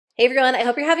Hey everyone, I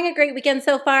hope you're having a great weekend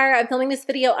so far. I'm filming this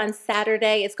video on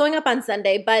Saturday. It's going up on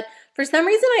Sunday, but for some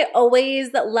reason I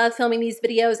always love filming these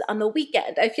videos on the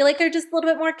weekend. I feel like they're just a little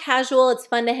bit more casual. It's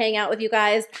fun to hang out with you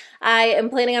guys. I am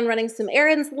planning on running some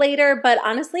errands later, but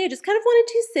honestly, I just kind of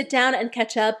wanted to sit down and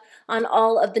catch up on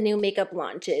all of the new makeup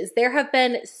launches. There have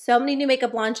been so many new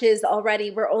makeup launches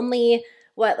already. We're only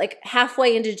like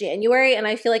halfway into January, and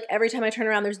I feel like every time I turn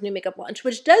around there's a new makeup launch,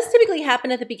 which does typically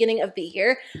happen at the beginning of the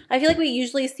year. I feel like we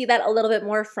usually see that a little bit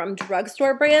more from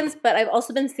drugstore brands, but I've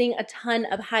also been seeing a ton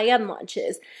of high-end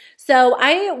launches. So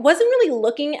I wasn't really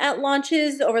looking at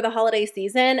launches over the holiday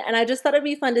season, and I just thought it'd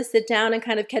be fun to sit down and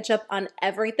kind of catch up on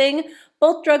everything,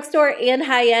 both drugstore and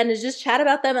high-end, and just chat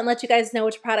about them and let you guys know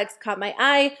which products caught my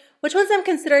eye, which ones I'm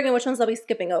considering, and which ones I'll be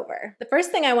skipping over. The first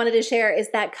thing I wanted to share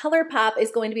is that ColourPop is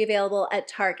going to be available at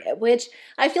Target, which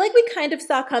I feel like we kind of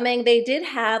saw coming. They did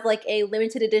have like a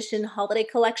limited edition holiday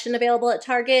collection available at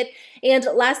Target, and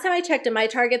last time I checked in my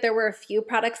Target, there were a few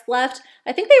products left.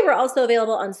 I think they were also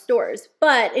available on stores,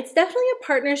 but it's definitely a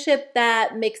partnership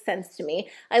that makes sense to me.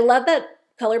 I love that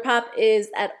ColourPop is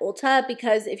at Ulta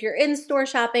because if you're in store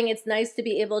shopping, it's nice to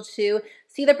be able to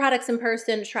see the products in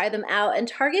person, try them out, and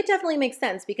Target definitely makes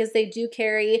sense because they do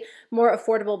carry more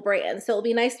affordable brands. So it'll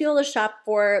be nice to be able to shop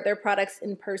for their products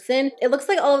in person. It looks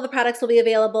like all of the products will be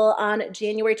available on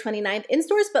January 29th in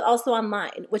stores, but also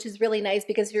online, which is really nice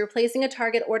because if you're placing a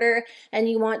Target order and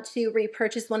you want to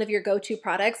repurchase one of your go-to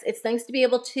products, it's nice to be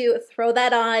able to throw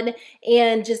that on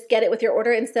and just get it with your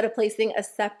order instead of placing a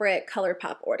separate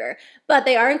ColourPop order. But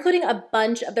they are including a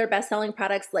bunch of their best-selling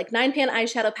products like 9-pan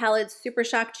eyeshadow palettes, Super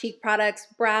Shock cheek products,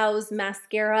 brows,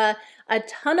 mascara, a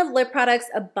ton of lip products,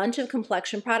 a bunch of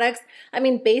complexion products. I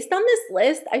mean, based on this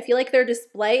list, I feel like their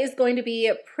display is going to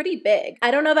be pretty big.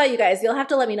 I don't know about you guys, you'll have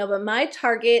to let me know, but my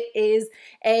Target is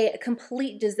a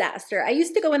complete disaster. I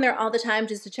used to go in there all the time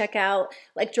just to check out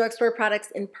like drugstore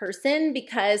products in person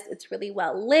because it's really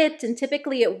well lit and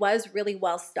typically it was really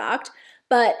well stocked.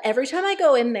 But every time I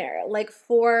go in there, like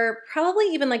for probably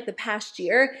even like the past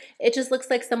year, it just looks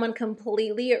like someone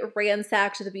completely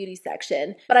ransacked the beauty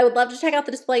section. But I would love to check out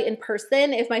the display in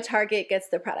person if my Target gets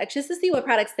the products, just to see what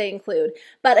products they include.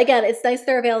 But again, it's nice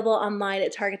they're available online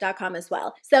at Target.com as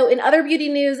well. So in other beauty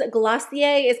news,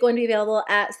 Glossier is going to be available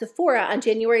at Sephora on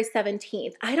January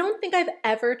 17th. I don't think I've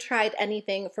ever tried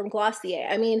anything from Glossier.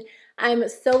 I mean, I'm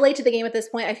so late to the game at this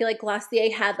point. I feel like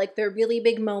Glossier had like their really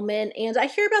big moment, and I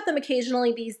hear about them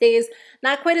occasionally these days,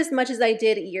 not quite as much as I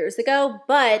did years ago,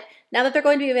 but now that they're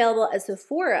going to be available at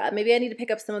Sephora, maybe I need to pick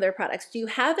up some of their products. Do you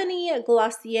have any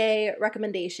Glossier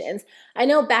recommendations? I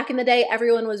know back in the day,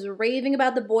 everyone was raving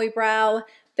about the Boy Brow.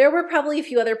 There were probably a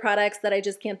few other products that I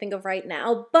just can't think of right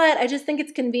now, but I just think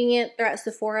it's convenient. They're at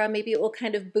Sephora. Maybe it will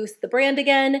kind of boost the brand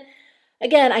again.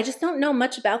 Again, I just don't know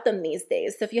much about them these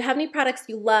days, so if you have any products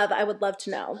you love, I would love to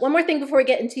know. One more thing before we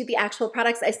get into the actual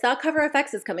products, I saw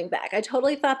CoverFX is coming back. I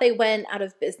totally thought they went out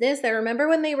of business. I remember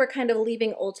when they were kind of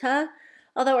leaving Ulta,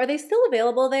 although are they still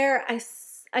available there?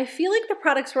 I feel like the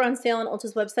products were on sale on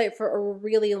Ulta's website for a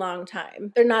really long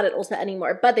time. They're not at Ulta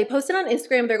anymore, but they posted on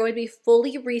Instagram they're going to be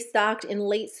fully restocked in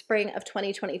late spring of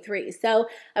 2023. So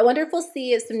I wonder if we'll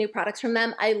see some new products from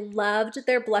them. I loved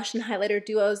their blush and highlighter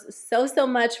duos so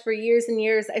much for years and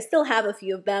years. I still have a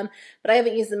few of them, but I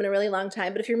haven't used them in a really long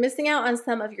time. But if you're missing out on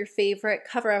some of your favorite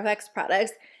CoverFX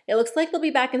products, it looks like they'll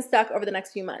be back in stock over the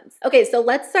next few months. Okay, so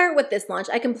let's start with this launch.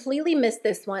 I completely missed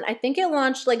this one. I think it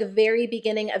launched like very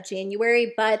beginning of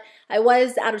January, but I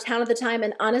was out of town at the time,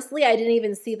 and honestly, I didn't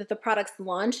even see that the products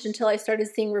launched until I started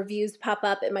seeing reviews pop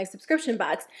up in my subscription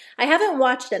box. I haven't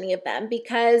watched any of them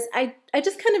because I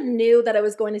just kind of knew that I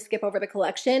was going to skip over the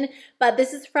collection, but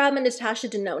this is from Natasha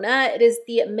Denona. It is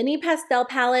the mini pastel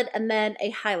palette and then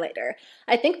a highlighter.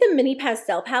 I think the mini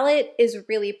pastel palette is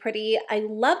really pretty. I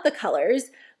love the colors,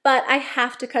 but I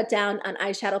have to cut down on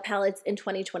eyeshadow palettes in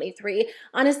 2023.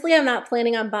 Honestly, I'm not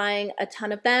planning on buying a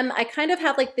ton of them. I kind of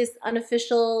have like this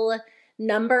unofficial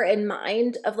number in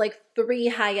mind of like 3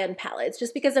 high-end palettes,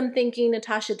 just because I'm thinking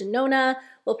Natasha Denona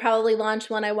will probably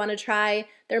launch one I want to try.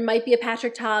 There might be a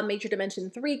Patrick Ta Major Dimension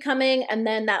 3 coming, and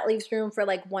then that leaves room for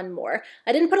like one more.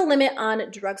 I didn't put a limit on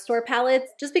drugstore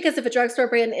palettes, just because if a drugstore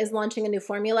brand is launching a new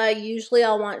formula, usually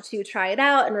I'll want to try it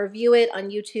out and review it on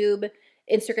YouTube,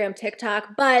 Instagram,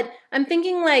 TikTok, but I'm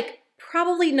thinking like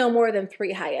probably no more than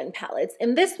 3 high-end palettes.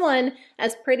 And this one,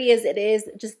 as pretty as it is,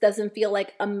 just doesn't feel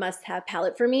like a must-have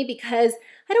palette for me because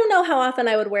I don't know how often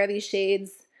I would wear these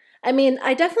shades. I mean,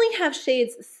 I definitely have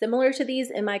shades similar to these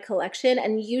in my collection,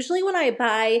 and usually when I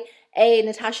buy a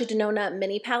Natasha Denona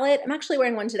mini palette. I'm actually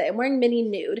wearing one today. I'm wearing Mini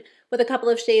Nude with a couple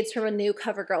of shades from a new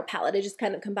CoverGirl palette. I just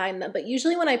kind of combined them. But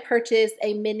usually when I purchase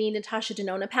a mini Natasha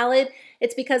Denona palette,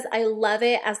 it's because I love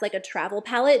it as like a travel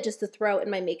palette just to throw in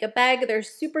my makeup bag. They're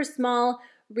super small,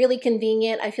 really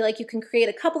convenient. I feel like you can create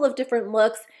a couple of different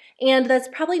looks, and that's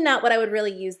probably not what I would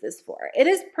really use this for. It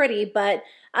is pretty, but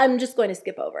I'm just going to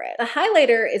skip over it. The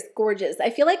highlighter is gorgeous. I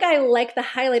feel like I like the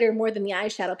highlighter more than the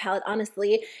eyeshadow palette,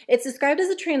 honestly. It's described as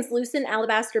a translucent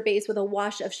alabaster base with a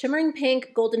wash of shimmering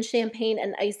pink, golden champagne,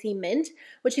 and icy mint,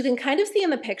 which you can kind of see in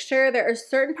the picture. There are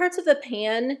certain parts of the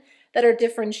pan that are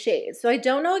different shades. So I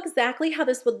don't know exactly how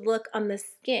this would look on the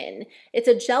skin. It's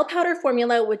a gel powder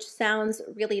formula, which sounds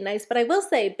really nice, but I will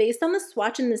say, based on the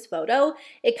swatch in this photo,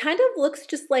 it kind of looks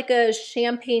just like a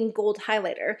champagne gold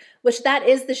highlighter, which that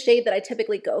is the shade that I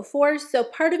typically go for. So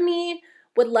part of me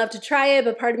would love to try it,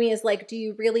 but part of me is like, do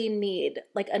you really need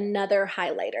like another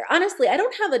highlighter? Honestly, I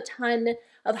don't have a ton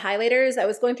of highlighters. I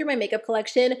was going through my makeup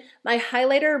collection. My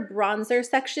highlighter bronzer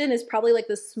section is probably like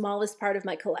the smallest part of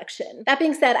my collection. That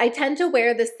being said, I tend to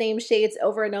wear the same shades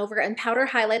over and over, and powder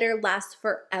highlighter lasts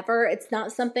forever. It's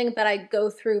not something that I go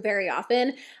through very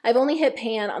often. I've only hit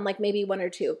pan on like maybe one or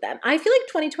two of them. I feel like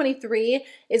 2023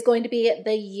 is going to be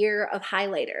the year of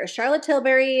highlighter. Charlotte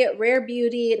Tilbury, Rare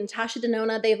Beauty, Natasha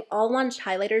Denona, they've all launched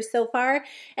highlighters so far.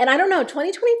 And I don't know,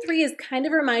 2023 is kind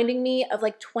of reminding me of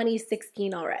like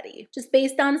 2016 already. Just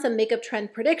based on some makeup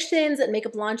trend predictions and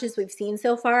makeup launches we've seen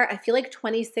so far, I feel like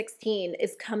 2016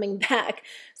 is coming back.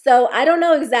 So I don't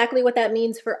know exactly what that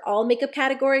means for all makeup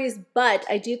categories, but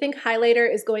I do think highlighter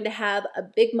is going to have a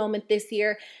big moment this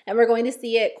year, and we're going to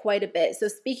see it quite a bit. So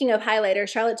speaking of highlighter,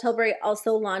 Charlotte Tilbury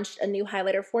also launched a new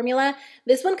highlighter formula.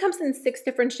 This one comes in 6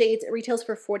 different shades. It retails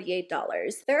for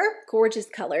 $48. There are gorgeous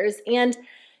colors, and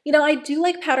you know, I do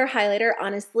like powder highlighter,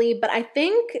 honestly, but I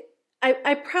think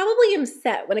I probably am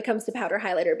set when it comes to powder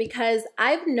highlighter, because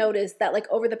I've noticed that like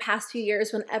over the past few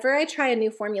years, whenever I try a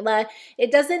new formula,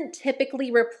 it doesn't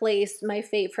typically replace my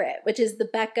favorite, which is the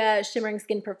Becca Shimmering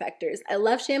Skin Perfectors. I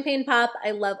love Champagne Pop. I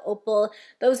love Opal.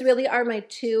 Those really are my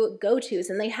two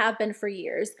go-tos, and they have been for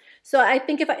years. So I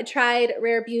think if I tried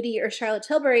Rare Beauty or Charlotte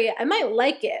Tilbury, I might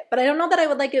like it, but I don't know that I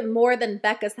would like it more than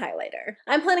Becca's highlighter.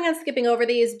 I'm planning on skipping over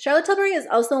these. Charlotte Tilbury is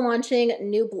also launching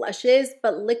new blushes,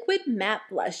 but liquid matte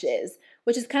blushes,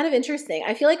 which is kind of interesting.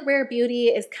 I feel like Rare Beauty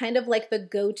is kind of like the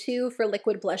go-to for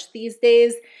liquid blush these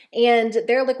days, and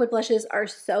their liquid blushes are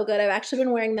so good. I've actually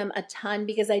been wearing them a ton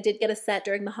because I did get a set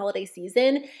during the holiday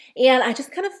season, and I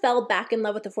just kind of fell back in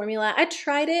love with the formula. I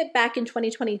tried it back in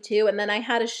 2022, and then I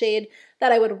had a shade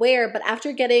that I would wear, but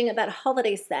after getting that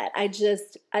holiday set,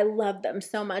 I love them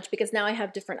so much because now I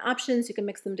have different options. You can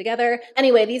mix them together.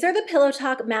 Anyway, these are the Pillow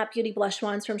Talk Matte Beauty Blush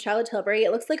ones from Charlotte Tilbury.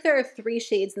 It looks like there are 3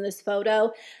 shades in this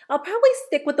photo. I'll probably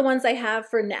stick with the ones I have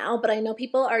for now, but I know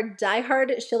people are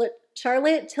diehard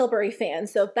Charlotte Tilbury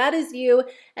fans. So if that is you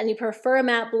and you prefer a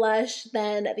matte blush,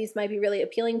 then these might be really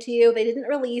appealing to you. They didn't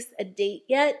release a date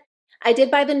yet. I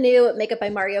did buy the new Makeup by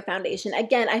Mario foundation.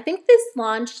 Again, I think this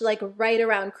launched like right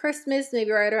around Christmas, maybe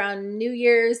right around New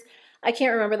Year's. I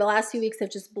can't remember. The last few weeks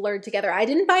have just blurred together. I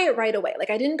didn't buy it right away.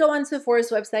 Like I didn't go on Sephora's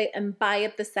website and buy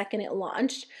it the second it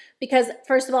launched, because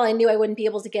first of all, I knew I wouldn't be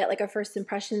able to get like a first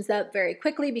impressions up very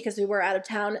quickly because we were out of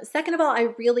town. Second of all,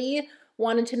 I really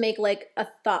wanted to make like a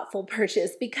thoughtful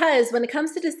purchase, because when it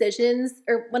comes to decisions,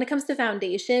 or when it comes to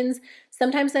foundations,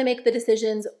 sometimes I make the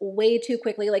decisions way too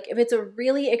quickly. Like if it's a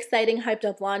really exciting hyped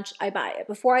up launch, I buy it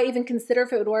before I even consider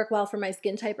if it would work well for my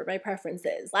skin type or my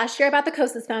preferences. Last year I bought the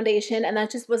Kosas foundation, and that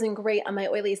just wasn't great on my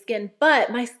oily skin, but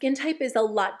my skin type is a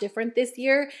lot different this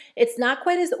year. It's not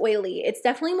quite as oily. It's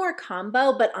definitely more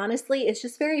combo, but honestly, it's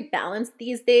just very balanced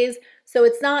these days. So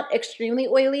it's not extremely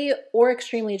oily or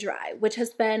extremely dry, which has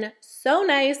been so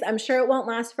nice. I'm sure it won't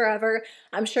last forever.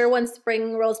 I'm sure when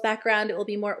spring rolls back around, it will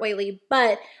be more oily,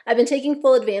 but I've been taking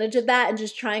full advantage of that and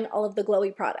just trying all of the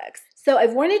glowy products. So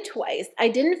I've worn it twice. I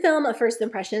didn't film a first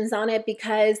impressions on it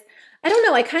because I don't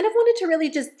know, I kind of wanted to really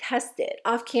just test it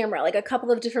off camera, like a couple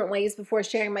of different ways before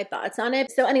sharing my thoughts on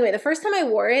it. So anyway, the first time I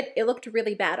wore it, it looked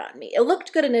really bad on me. It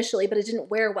looked good initially, but it didn't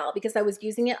wear well because I was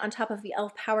using it on top of the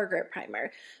e.l.f. Power Grip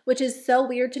Primer, which is so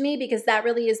weird to me because that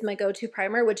really is my go-to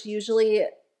primer, which usually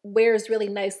wears really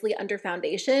nicely under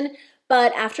foundation.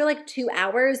 But after like 2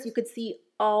 hours, you could see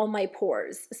all my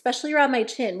pores, especially around my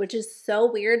chin, which is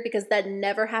so weird because that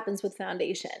never happens with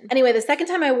foundation. Anyway, the second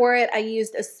time I wore it, I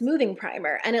used a smoothing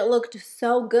primer and it looked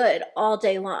so good all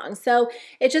day long. So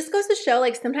it just goes to show,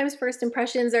 like, sometimes first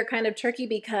impressions are kind of tricky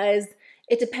because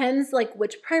It depends like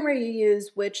which primer you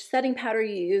use, which setting powder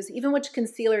you use, even which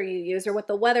concealer you use, or what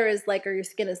the weather is like or your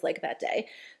skin is like that day.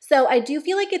 So I do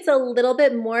feel like it's a little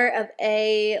bit more of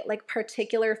a like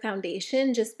particular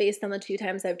foundation just based on the 2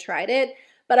 times I've tried it.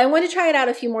 But I want to try it out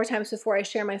a few more times before I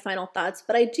share my final thoughts.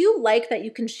 But I do like that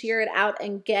you can sheer it out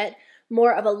and get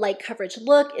more of a light coverage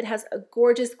look. It has a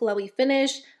gorgeous glowy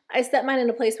finish. I set mine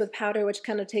into place with powder, which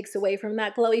kind of takes away from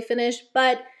that glowy finish.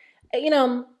 But you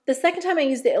know, the second time I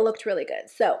used it, it looked really good.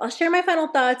 So I'll share my final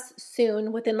thoughts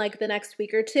soon within like the next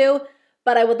week or 2,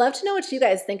 but I would love to know what you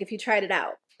guys think if you tried it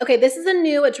out. Okay, this is a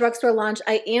new drugstore launch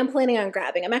I am planning on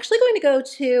grabbing. I'm actually going to go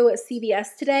to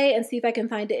CVS today and see if I can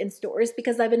find it in stores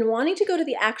because I've been wanting to go to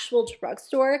the actual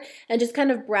drugstore and just kind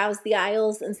of browse the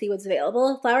aisles and see what's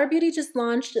available. Flower Beauty just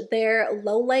launched their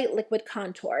Lowlight Liquid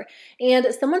Contour, and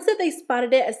someone said they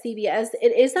spotted it at CVS.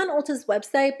 It is on Ulta's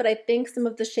website, but I think some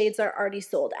of the shades are already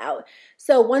sold out.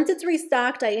 So once it's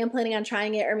restocked, I am planning on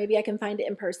trying it, or maybe I can find it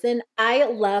in person. I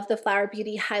love the Flower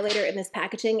Beauty highlighter in this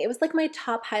packaging. It was like my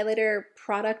top highlighter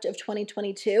product of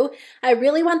 2022. I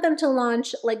really want them to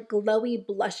launch like glowy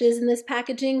blushes in this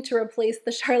packaging to replace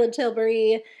the Charlotte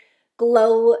Tilbury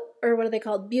glow, or what are they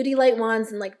called, beauty light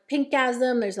ones, and like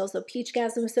Pinkgasm. There's also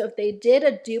Peachgasm. So if they did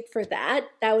a dupe for that,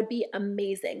 that would be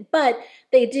amazing. But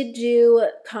they did do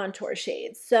contour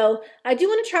shades. So I do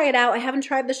want to try it out. I haven't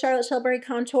tried the Charlotte Tilbury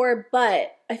contour,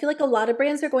 but I feel like a lot of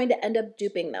brands are going to end up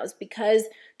duping those because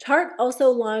Tarte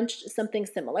also launched something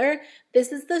similar.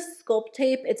 This is the Sculpt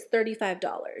tape. It's $35.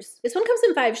 This one comes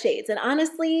in 5 shades. And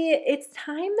honestly, it's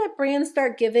time that brands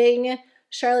start giving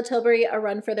Charlotte Tilbury a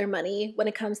run for their money when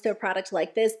it comes to a product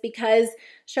like this because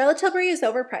Charlotte Tilbury is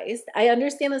overpriced. I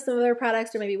understand that some of their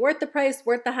products are maybe worth the price,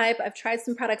 worth the hype. I've tried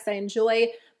some products I enjoy,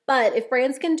 but if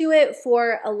brands can do it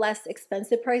for a less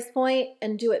expensive price point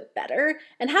and do it better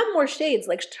and have more shades,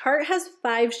 like Tarte has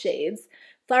 5 shades,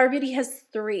 Flower Beauty has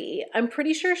 3. I'm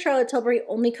pretty sure Charlotte Tilbury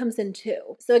only comes in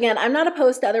 2. So again, I'm not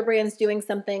opposed to other brands doing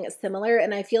something similar,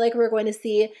 and I feel like we're going to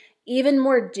see even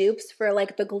more dupes for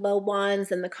like the glow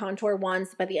ones and the contour ones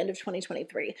by the end of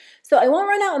 2023. So I won't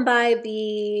run out and buy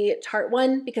the Tarte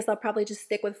one because I'll probably just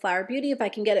stick with Flower Beauty if I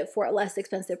can get it for a less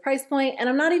expensive price point. And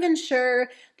I'm not even sure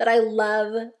that I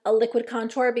love a liquid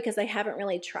contour because I haven't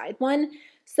really tried one.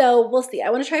 So we'll see. I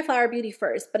want to try Flower Beauty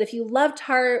first, but if you love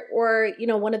Tarte or, you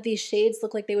know, one of these shades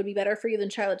look like they would be better for you than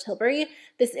Charlotte Tilbury,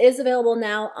 this is available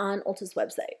now on Ulta's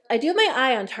website. I do have my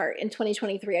eye on Tarte in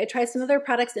 2023. I tried some of their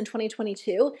products in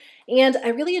 2022 and I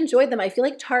really enjoyed them. I feel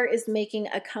like Tarte is making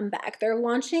a comeback. They're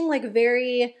launching like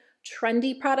very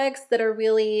trendy products that are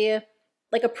really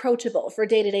like approachable for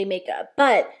day-to-day makeup.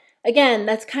 But again,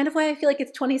 that's kind of why I feel like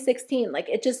it's 2016. Like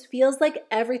it just feels like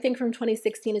everything from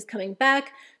 2016 is coming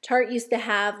back. Tarte used to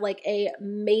have like a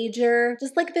major,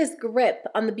 just like this grip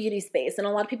on the beauty space. And a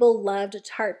lot of people loved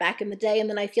Tarte back in the day. And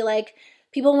then I feel like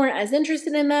people weren't as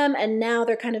interested in them. And now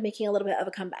they're kind of making a little bit of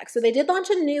a comeback. So they did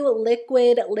launch a new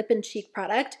liquid lip and cheek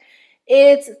product.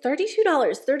 It's $32.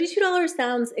 $32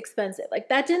 sounds expensive. Like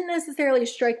that didn't necessarily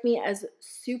strike me as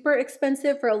super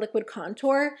expensive for a liquid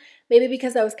contour. Maybe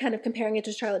because I was kind of comparing it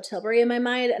to Charlotte Tilbury in my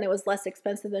mind and it was less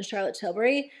expensive than Charlotte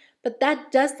Tilbury. But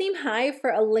that does seem high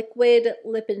for a liquid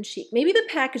lip and cheek. Maybe the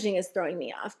packaging is throwing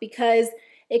me off because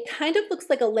it kind of looks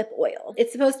like a lip oil.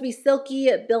 It's supposed to be silky,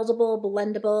 buildable,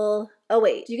 blendable. Oh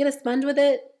wait, do you get a sponge with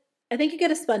it? I think you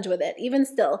get a sponge with it. Even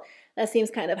still, that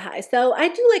seems kind of high. So I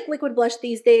do like liquid blush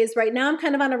these days. Right now, I'm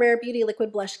kind of on a Rare Beauty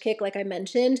liquid blush kick, like I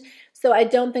mentioned. So I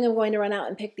don't think I'm going to run out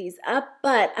and pick these up,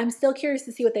 but I'm still curious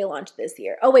to see what they launch this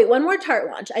year. Oh wait, one more Tarte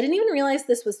launch. I didn't even realize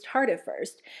this was Tarte at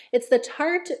first. It's the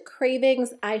Tarte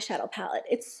Cravings eyeshadow palette.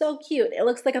 It's so cute. It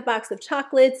looks like a box of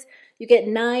chocolates. You get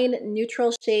 9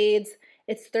 neutral shades.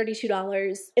 It's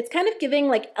 $32. It's kind of giving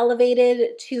like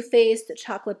elevated Too Faced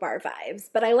chocolate bar vibes,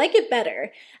 but I like it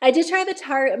better. I did try the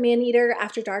Tarte Man Eater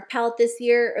After Dark palette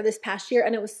this past year,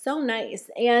 and it was so nice.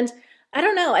 And I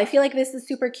don't know, I feel like this is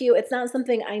super cute. It's not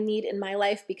something I need in my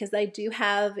life because I do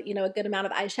have, you know, a good amount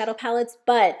of eyeshadow palettes,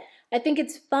 but I think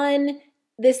it's fun.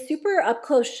 This super up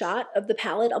close shot of the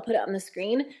palette, I'll put it on the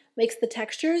screen, makes the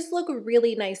textures look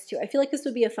really nice too. I feel like this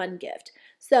would be a fun gift.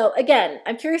 So again,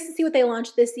 I'm curious to see what they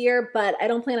launch this year, but I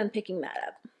don't plan on picking that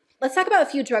up. Let's talk about a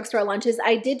few drugstore launches.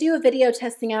 I did do a video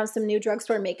testing out some new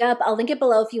drugstore makeup. I'll link it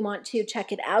below if you want to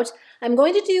check it out. I'm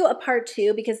going to do a part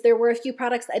 2 because there were a few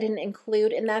products I didn't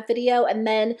include in that video, and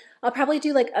then I'll probably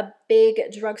do like a big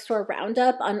drugstore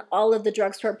roundup on all of the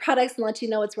drugstore products and let you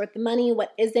know what's worth the money,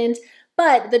 what isn't.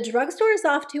 But the drugstore is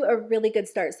off to a really good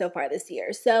start so far this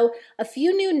year. So a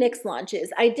few new NYX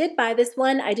launches. I did buy this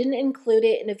one. I didn't include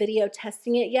it in a video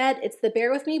testing it yet. It's the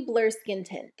Bare With Me Blur Skin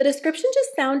Tint. The description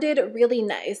just sounded really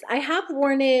nice. I have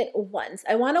worn it once.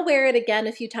 I want to wear it again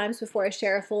a few times before I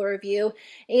share a full review.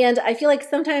 And I feel like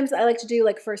sometimes I like to do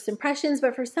like first impressions,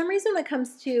 but for some reason when it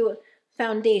comes to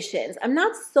foundations, I'm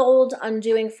not sold on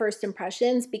doing first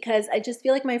impressions because I just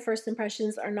feel like my first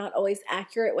impressions are not always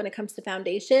accurate when it comes to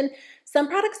foundation. Some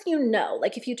products, you know,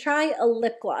 like if you try a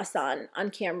lip gloss on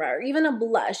camera or even a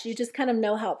blush, you just kind of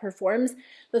know how it performs.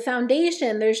 The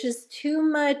foundation, there's just too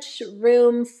much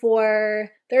room for,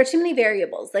 there are too many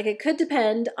variables. Like it could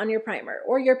depend on your primer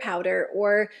or your powder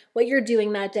or what you're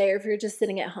doing that day or if you're just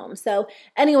sitting at home. So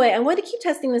anyway, I'm going to keep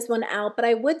testing this one out, but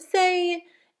I would say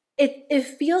it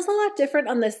feels a lot different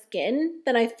on the skin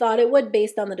than I thought it would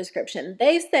based on the description.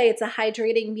 They say it's a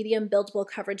hydrating medium buildable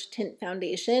coverage tint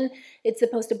foundation. It's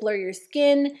supposed to blur your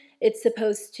skin. It's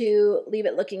supposed to leave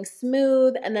it looking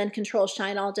smooth and then control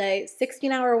shine all day,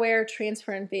 16-hour wear,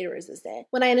 transfer, and fade resistant.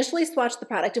 When I initially swatched the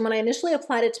product and when I initially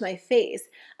applied it to my face,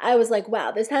 I was like, wow,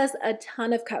 this has a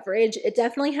ton of coverage. It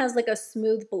definitely has like a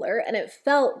smooth blur and it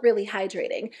felt really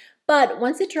hydrating. But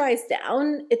once it dries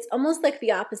down, it's almost like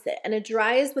the opposite, and it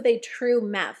dries with a true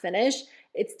matte finish.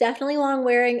 It's definitely long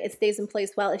wearing. It stays in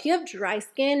place well. If you have dry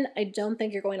skin, I don't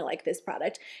think you're going to like this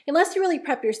product unless you really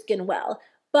prep your skin well.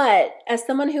 But as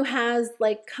someone who has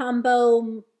like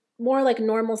combo, more like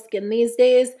normal skin these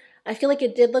days, I feel like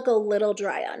it did look a little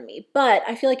dry on me, but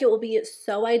I feel like it will be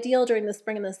so ideal during the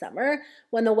spring and the summer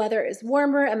when the weather is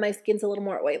warmer and my skin's a little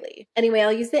more oily. Anyway,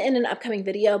 I'll use it in an upcoming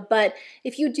video, but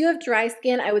if you do have dry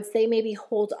skin, I would say maybe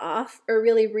hold off or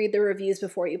really read the reviews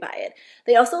before you buy it.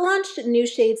 They also launched new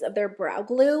shades of their brow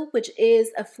glue, which is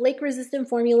a flake-resistant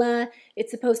formula. It's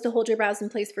supposed to hold your brows in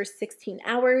place for 16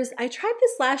 hours. I tried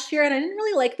this last year and I didn't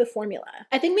really like the formula.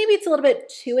 I think maybe it's a little bit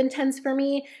too intense for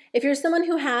me. If you're someone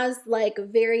who has like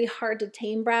very hard to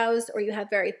tame brows or you have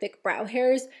very thick brow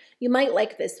hairs, you might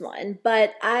like this one.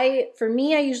 But for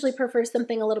me, I usually prefer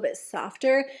something a little bit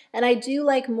softer, and I do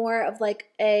like more of like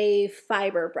a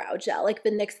fiber brow gel, like the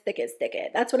NYX Thick It Stick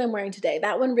It. That's what I'm wearing today.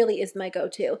 That one really is my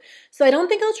go-to. So I don't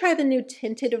think I'll try the new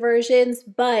tinted versions,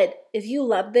 but if you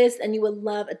love this and you would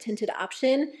love a tinted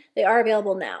option, they are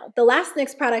available now. The last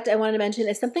NYX product I wanted to mention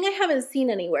is something I haven't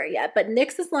seen anywhere yet, but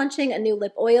NYX is launching a new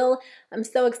lip oil. I'm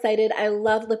so excited. I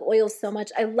love lip oils so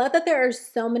much. I love that there are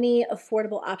so many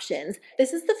affordable options.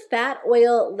 This is the Fat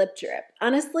Oil Lip Drip.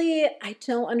 Honestly, I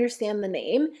don't understand the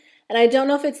name. And I don't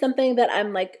know if it's something that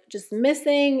I'm like just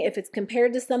missing, if it's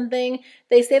compared to something.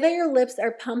 They say that your lips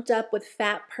are pumped up with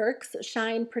fat perks,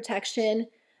 shine, protection.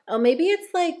 Oh, maybe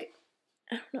it's like,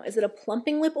 I don't know, is it a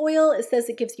plumping lip oil? It says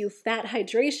it gives you fat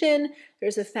hydration.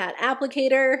 There's a fat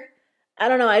applicator. I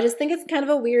don't know, I just think it's kind of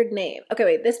a weird name. Okay,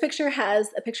 wait, this picture has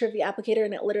a picture of the applicator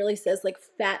and it literally says like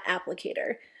fat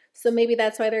applicator. So maybe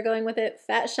that's why they're going with it.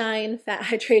 Fat shine, fat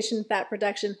hydration, fat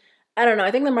protection. I don't know,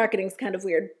 I think the marketing's kind of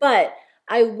weird, but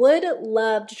I would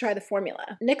love to try the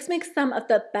formula. NYX makes some of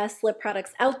the best lip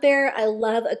products out there. I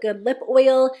love a good lip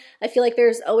oil. I feel like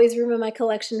there's always room in my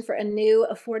collection for a new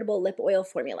affordable lip oil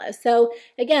formula. So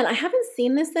again, I haven't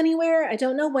seen this anywhere. I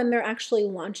don't know when they're actually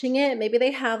launching it. Maybe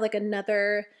they have like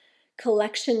another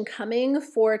collection coming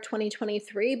for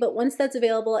 2023, but once that's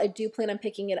available, I do plan on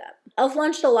picking it up. I've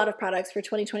launched a lot of products for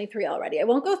 2023 already. I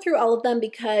won't go through all of them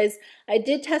because I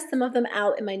did test some of them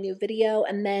out in my new video,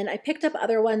 and then I picked up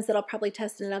other ones that I'll probably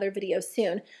test in another video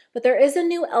soon. But there is a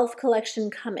new e.l.f.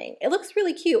 collection coming. It looks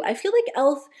really cute. I feel like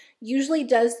e.l.f. usually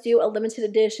does do a limited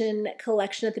edition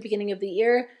collection at the beginning of the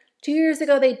year. 2 years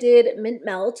ago, they did Mint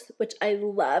Melt, which I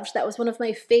loved. That was one of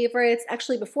my favorites.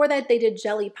 Actually, before that, they did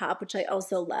Jelly Pop, which I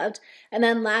also loved. And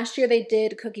then last year, they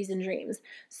did Cookies and Dreams.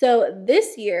 So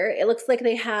this year, it looks like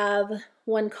they have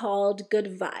one called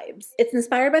Good Vibes. It's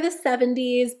inspired by the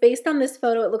 70s. Based on this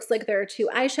photo, it looks like there are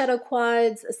 2 eyeshadow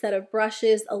quads, a set of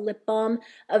brushes, a lip balm,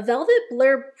 a velvet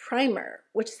blur primer,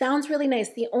 which sounds really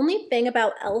nice. The only thing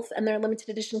about e.l.f. and their limited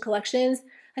edition collections,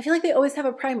 I feel like they always have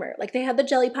a primer. Like they had the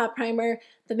Jelly Pop primer,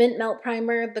 the Mint Melt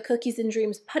primer, the Cookies and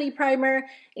Dreams Putty primer,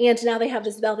 and now they have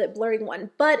this velvet blurring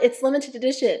one. But it's limited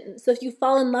edition, so if you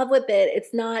fall in love with it,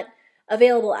 it's not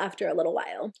available after a little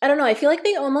while. I don't know, I feel like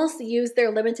they almost use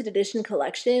their limited edition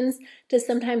collections to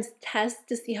sometimes test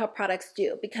to see how products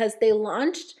do, because they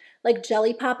launched like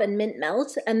Jelly Pop and Mint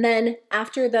Melt, and then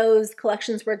after those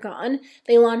collections were gone,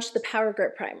 they launched the Power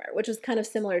Grip Primer, which was kind of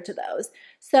similar to those.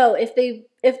 So if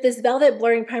this Velvet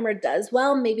Blurring Primer does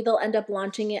well, maybe they'll end up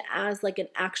launching it as like an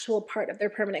actual part of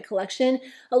their permanent collection.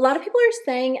 A lot of people are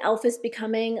saying e.l.f. is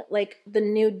becoming like the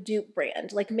new dupe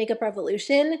brand, like Makeup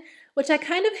Revolution, which I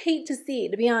kind of hate to see,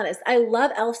 to be honest. I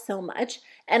love e.l.f. so much,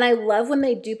 and I love when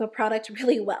they dupe a product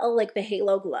really well, like the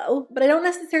Halo Glow, but I don't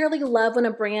necessarily love when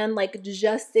a brand like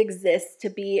just exists to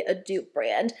be a dupe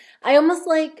brand. I almost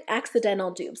like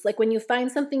accidental dupes, like when you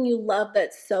find something you love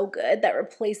that's so good that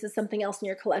replaces something else in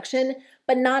your collection,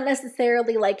 but not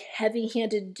necessarily like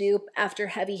heavy-handed dupe after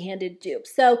heavy-handed dupe.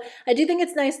 So I do think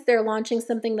it's nice they're launching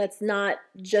something that's not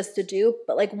just a dupe,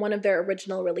 but like one of their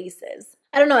original releases.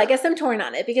 I don't know, I guess I'm torn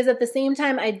on it because at the same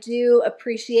time, I do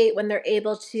appreciate when they're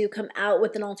able to come out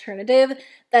with an alternative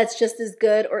that's just as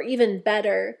good or even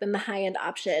better than the high-end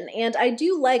option. And I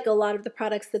do like a lot of the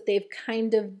products that they've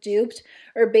kind of duped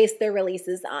or based their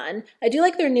releases on. I do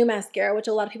like their new mascara, which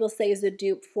a lot of people say is a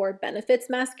dupe for Benefits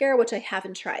mascara, which I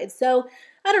haven't tried. So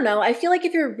I don't know, I feel like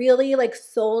if you're really like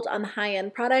sold on the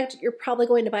high-end product, you're probably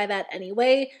going to buy that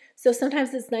anyway. So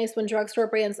sometimes it's nice when drugstore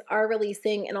brands are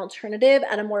releasing an alternative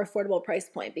at a more affordable price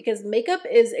point because makeup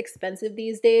is expensive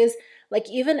these days. Like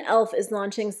even e.l.f. is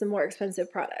launching some more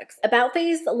expensive products. About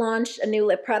Face launched a new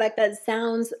lip product that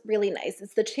sounds really nice.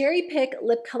 It's the Cherry Pick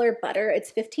Lip Color Butter.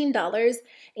 It's $15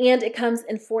 and it comes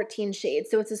in 14 shades.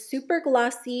 So it's a super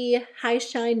glossy, high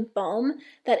shine balm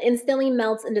that instantly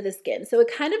melts into the skin. So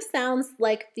it kind of sounds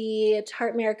like the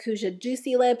Tarte Maracuja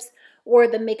Juicy Lips or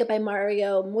the Makeup by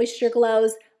Mario Moisture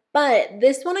Glows, but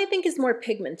this one I think is more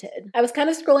pigmented. I was kind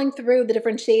of scrolling through the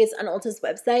different shades on Ulta's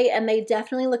website and they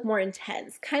definitely look more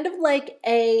intense, kind of like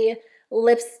a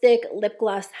lipstick lip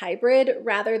gloss hybrid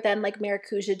rather than like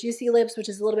Maracuja Juicy Lips, which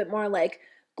is a little bit more like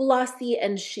glossy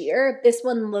and sheer. This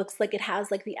one looks like it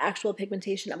has like the actual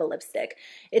pigmentation of a lipstick.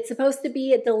 It's supposed to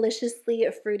be deliciously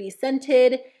fruity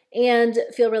scented and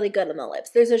feel really good on the lips.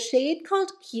 There's a shade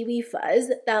called Kiwi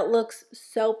Fuzz that looks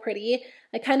so pretty.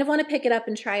 I kind of want to pick it up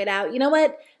and try it out. You know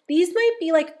what? These might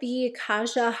be like the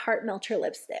Kaja Heart Melter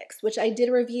lipsticks, which I did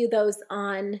review those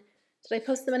on, did I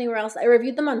post them anywhere else? I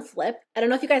reviewed them on Flip. I don't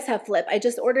know if you guys have Flip. I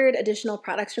just ordered additional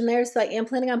products from there, so I am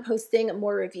planning on posting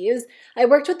more reviews. I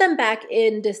worked with them back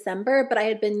in December, but I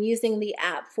had been using the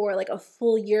app for like a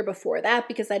full year before that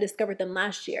because I discovered them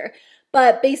last year.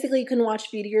 But basically you can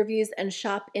watch beauty reviews and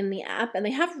shop in the app and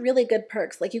they have really good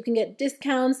perks. Like you can get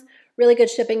discounts, really good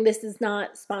shipping. This is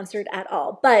not sponsored at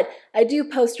all, but I do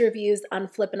post reviews on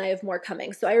Flip and I have more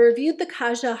coming. So I reviewed the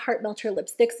Kaja Heart Melter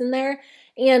lipsticks in there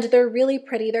and they're really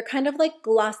pretty. They're kind of like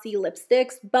glossy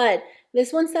lipsticks, but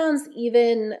this one sounds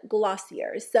even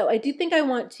glossier. So I do think I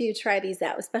want to try these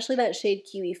out, especially that shade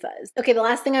Kiwi Fuzz. Okay, the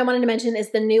last thing I wanted to mention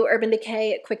is the new Urban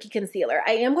Decay Quickie Concealer.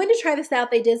 I am going to try this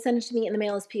out. They did send it to me in the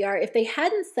mail as PR. If they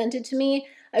hadn't sent it to me,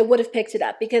 I would have picked it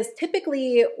up because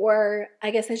typically, or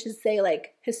I guess I should say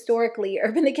like historically,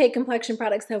 Urban Decay complexion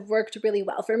products have worked really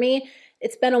well for me.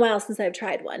 It's been a while since I've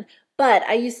tried one, but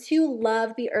I used to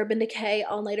love the Urban Decay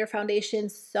All Nighter foundation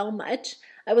so much.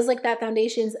 I was like that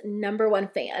foundation's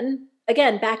 #1 fan.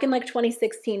 Again, back in like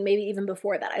 2016, maybe even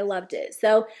before that, I loved it.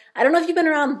 So I don't know if you've been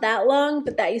around that long,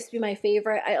 but that used to be my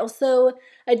favorite.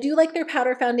 I do like their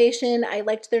powder foundation. I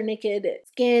liked their Naked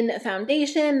Skin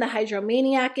foundation. The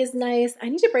Hydromaniac is nice. I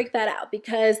need to break that out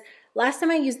because last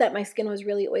time I used that, my skin was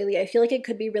really oily. I feel like it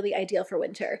could be really ideal for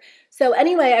winter. So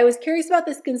anyway, I was curious about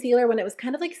this concealer when it was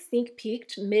kind of like sneak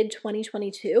peeked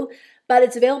mid-2022, but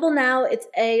it's available now. It's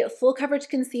a full coverage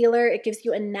concealer. It gives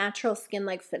you a natural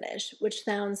skin-like finish, which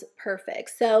sounds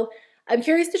perfect. So I'm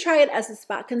curious to try it as a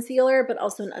spot concealer, but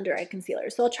also an under eye concealer.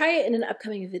 So I'll try it in an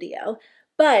upcoming video.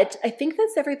 But I think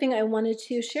that's everything I wanted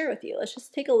to share with you. Let's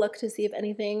just take a look to see if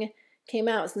anything came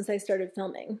out since I started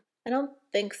filming. I don't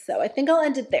think so. I think I'll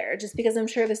end it there just because I'm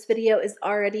sure this video is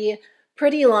already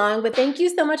pretty long, but thank you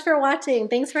so much for watching.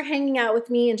 Thanks for hanging out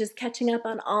with me and just catching up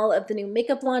on all of the new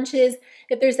makeup launches.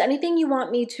 If there's anything you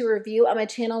want me to review on my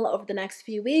channel over the next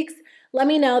few weeks, let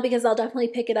me know because I'll definitely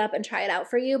pick it up and try it out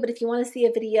for you. But if you want to see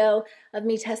a video of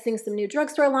me testing some new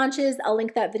drugstore launches, I'll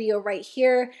link that video right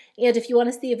here. And if you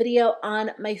want to see a video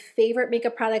on my favorite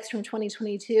makeup products from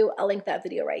 2022, I'll link that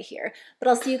video right here. But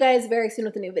I'll see you guys very soon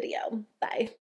with a new video. Bye.